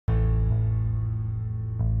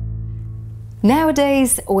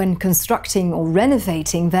Nowadays, when constructing or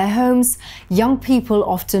renovating their homes, young people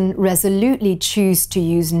often resolutely choose to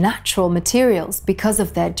use natural materials because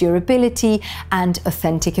of their durability and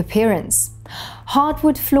authentic appearance.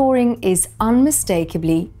 Hardwood flooring is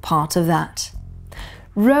unmistakably part of that.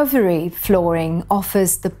 Rovere Flooring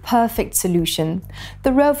offers the perfect solution. The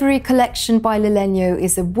Rovere collection by Lalegno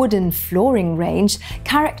is a wooden flooring range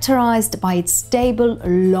characterized by its stable,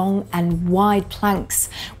 long and wide planks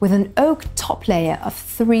with an oak top layer of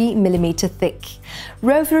 3 mm thick.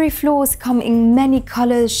 Rovere floors come in many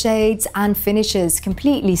colors, shades and finishes,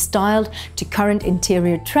 completely styled to current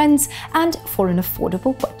interior trends and for an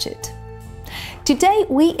affordable budget. Today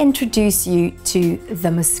we introduce you to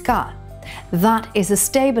the Muscat. That is a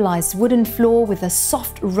stabilized wooden floor with a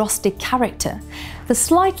soft rustic character. The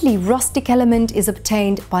slightly rustic element is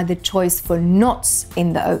obtained by the choice for knots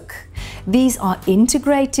in the oak. These are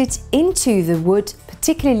integrated into the wood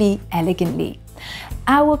particularly elegantly.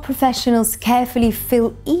 Our professionals carefully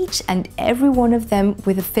fill each and every one of them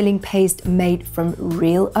with a filling paste made from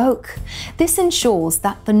real oak. This ensures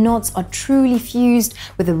that the knots are truly fused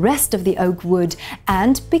with the rest of the oak wood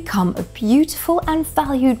and become a beautiful and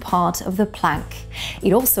valued part of the plank.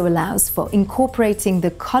 It also allows for incorporating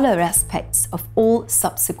the color aspects of all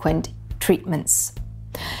subsequent treatments.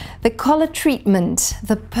 The color treatment,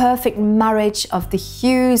 the perfect marriage of the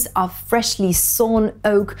hues of freshly sawn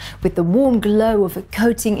oak with the warm glow of a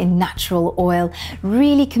coating in natural oil,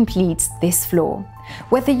 really completes this floor.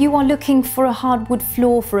 Whether you are looking for a hardwood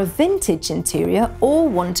floor for a vintage interior or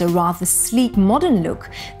want a rather sleek modern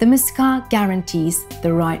look, the Muscat guarantees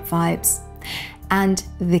the right vibes. And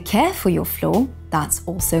the care for your floor, that's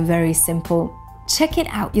also very simple. Check it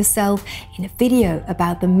out yourself in a video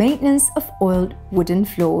about the maintenance of oiled wooden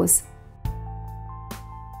floors.